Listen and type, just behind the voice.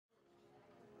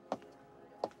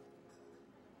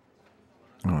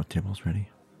Oh, table's ready.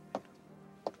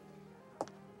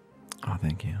 Oh,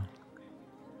 thank you.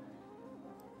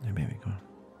 Hey, baby, go.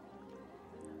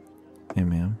 Hey,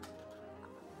 ma'am.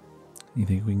 You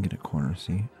think we can get a corner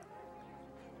seat?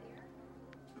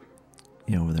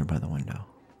 Yeah, over there by the window.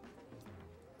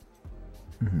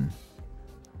 Mm-hmm.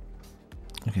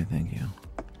 Okay, thank you.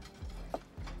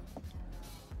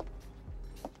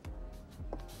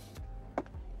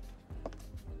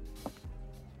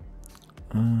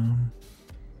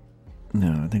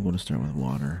 No, I think we'll just start with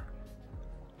water.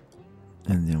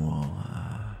 And then we'll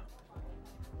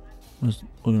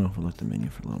go overlook the menu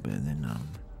for a little bit, and then,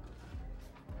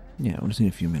 yeah, we'll just need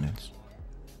a few minutes.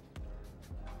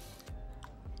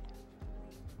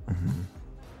 Mm-hmm.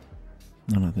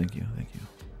 No, thank you.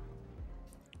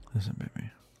 Listen,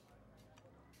 baby.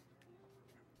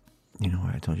 You know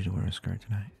why I told you to wear a skirt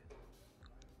tonight?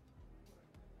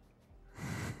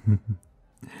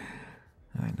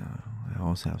 I know. I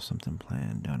always have something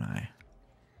planned, don't I?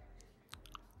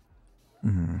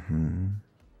 Mm-hmm.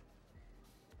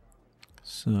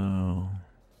 So,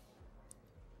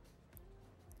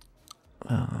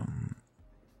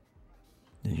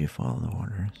 did you follow the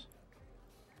orders?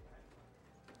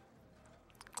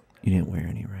 You didn't wear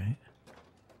any, right?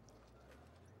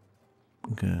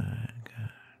 Good.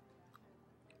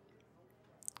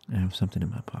 I have something in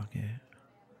my pocket.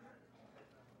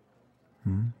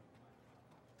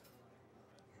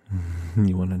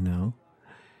 You want to know?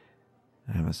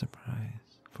 I have a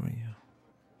surprise for you.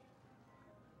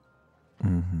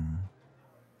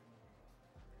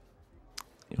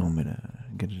 You want me to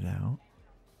get it out?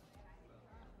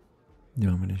 You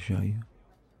want me to show you?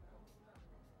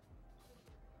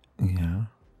 Yeah.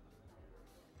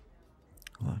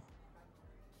 Look.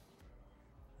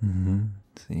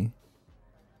 See?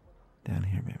 Down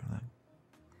here, baby, look.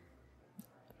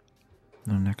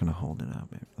 No, I'm not gonna hold it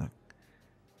up, baby, look.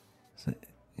 So,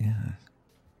 yeah.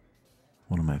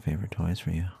 One of my favorite toys for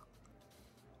you.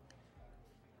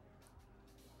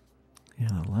 Yeah,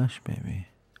 the Lush, baby.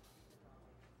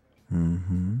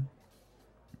 You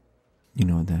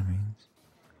know what that means?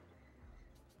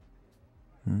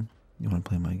 You wanna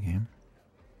play my game?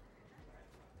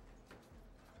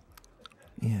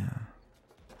 Yeah.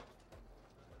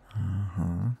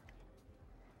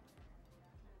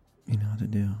 You know what to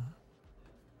do.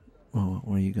 Well,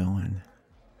 where are you going?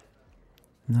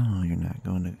 No, you're not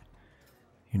gonna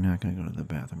go to the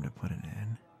bathroom to put it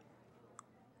in.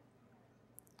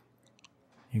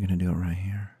 You're gonna do it right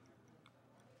here.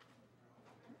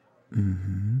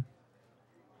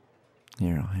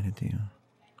 Here, I'll hand it to you.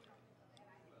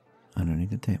 Underneath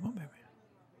the table, baby.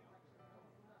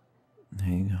 There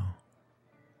you go.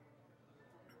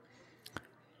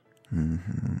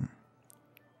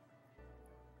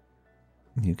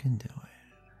 You can do it.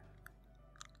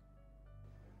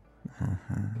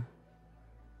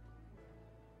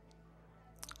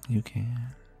 You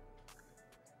can.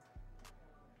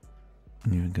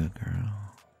 You're a good girl.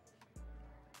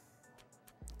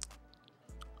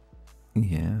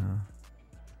 Yeah.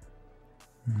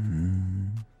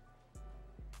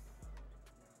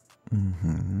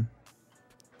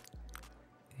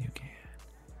 You can.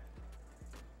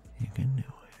 You can do it.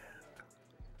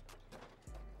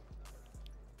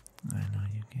 I know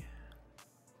you can.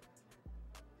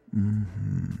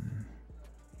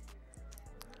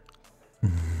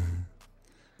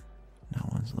 No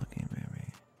one's looking, baby.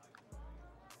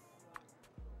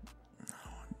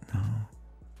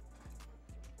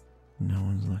 No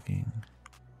one's looking.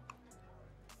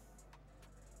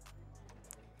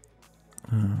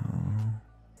 Oh.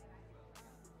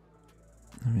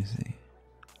 Let me see.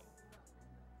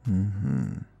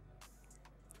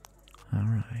 All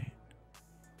right.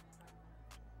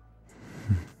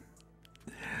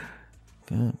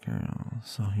 Good girl.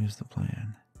 So here's the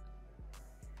plan.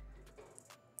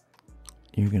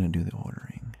 You're gonna do the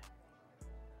ordering.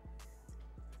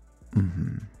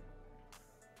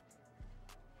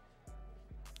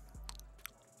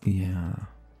 Yeah.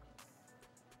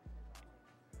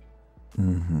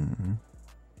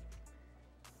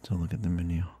 So look at the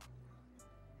menu.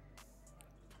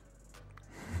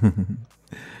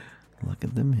 Look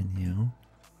at the menu.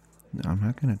 I'm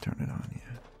not gonna turn it on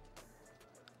yet.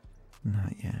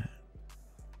 Not yet.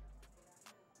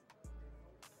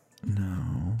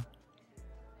 No.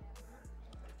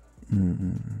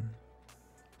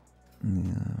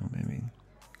 No, baby.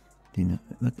 Do you know?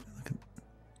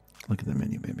 Look at the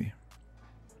menu, baby.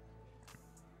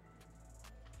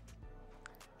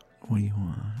 What do you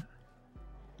want?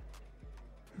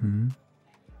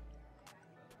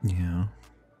 Yeah.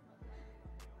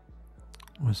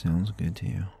 What sounds good to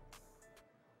you?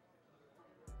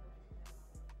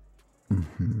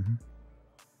 Mm-hmm.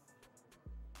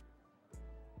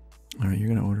 Alright, you're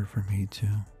gonna order for me too.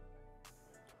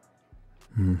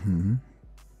 Mm-hmm.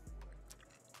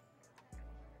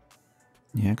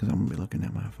 Yeah, because I'm gonna be looking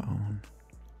at my phone.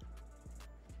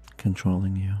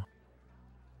 Controlling you.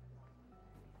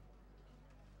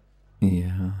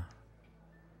 Yeah.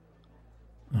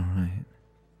 Alright.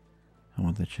 I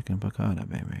want the chicken piccata,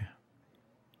 baby.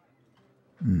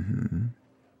 Mm-hmm.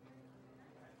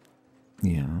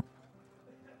 Yeah.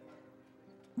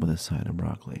 With a side of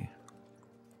broccoli.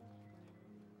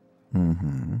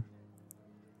 Mm-hmm.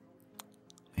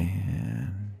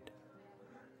 And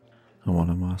I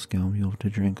want a Moscow Mule to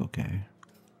drink, okay?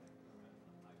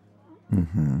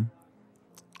 Mm-hmm.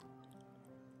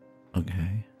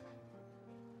 Okay.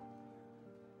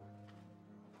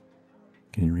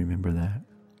 Can you remember that?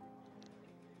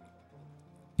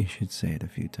 You should say it a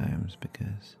few times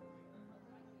because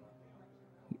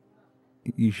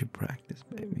you should practice,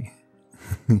 baby.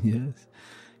 Yes.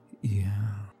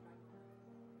 Yeah.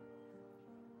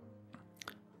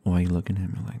 Why are you looking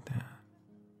at me like that?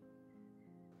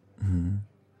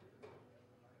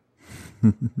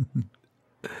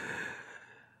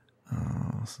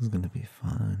 Oh, this is gonna be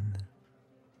fun.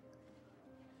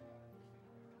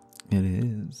 It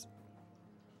is.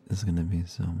 It's gonna be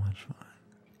so much fun.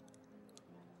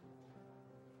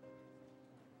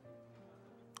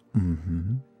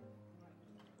 Mm-hmm.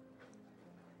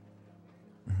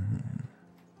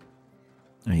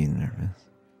 Are you nervous?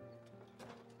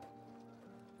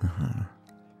 Uh-huh.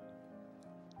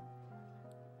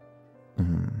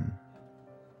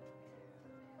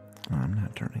 I'm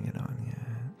not turning it on yet.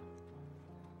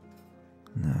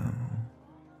 No.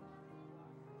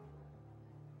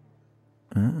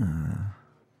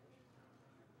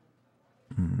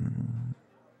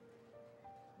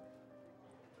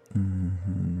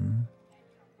 Mm-hmm.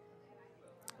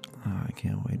 Oh, I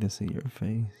can't wait to see your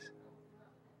face.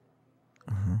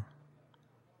 Uh-huh.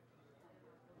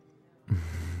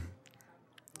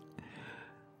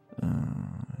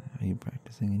 Are you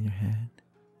practicing in your head?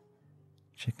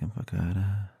 Chicken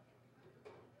piccata,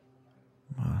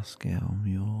 Moscow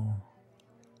Mule,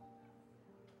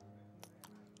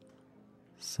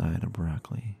 side of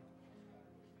broccoli.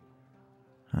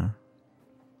 Huh?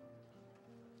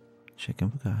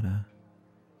 Chicken piccata,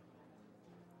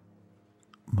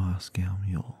 Moscow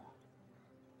Mule,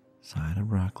 side of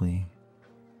broccoli.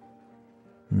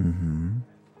 Mm-hmm.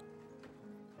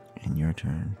 And your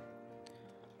turn.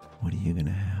 What are you gonna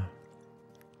have?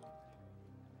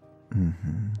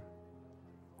 Mm-hmm.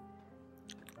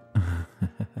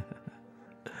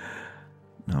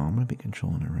 No, I'm gonna be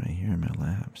controlling it right here in my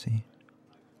lap, see?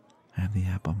 I have the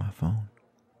app on my phone.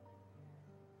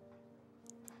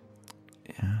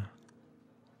 Yeah.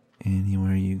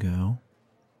 Anywhere you go,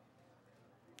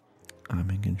 I'm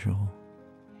in control.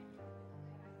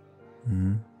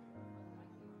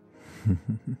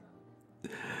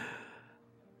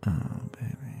 Oh,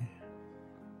 baby.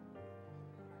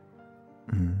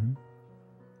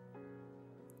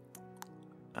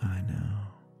 I know.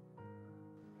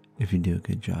 If you do a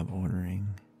good job ordering,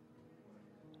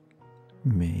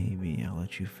 maybe I'll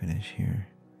let you finish here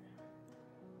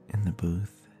in the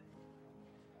booth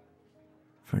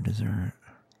for dessert.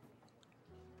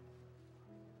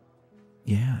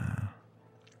 Yeah.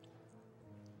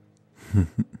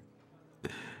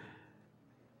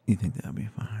 You think that'll be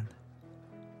fun?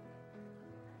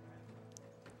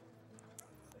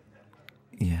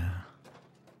 Yeah.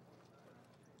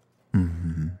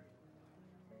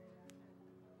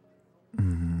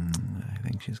 I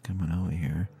think she's coming over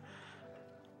here.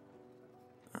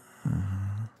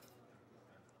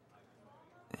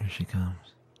 Here she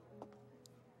comes.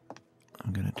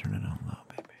 I'm gonna turn it on low,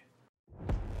 baby.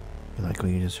 You like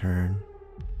what you just heard?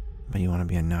 But you want to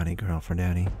be a naughty girl for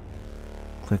daddy?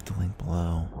 Click the link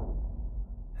below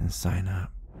and sign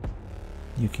up.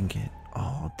 You can get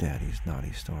all daddy's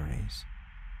naughty stories.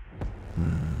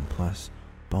 Plus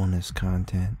bonus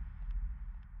content.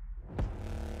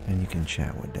 And you can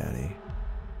chat with daddy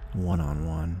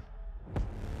one-on-one.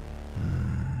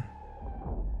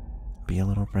 Be a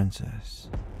little princess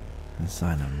and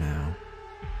sign up now.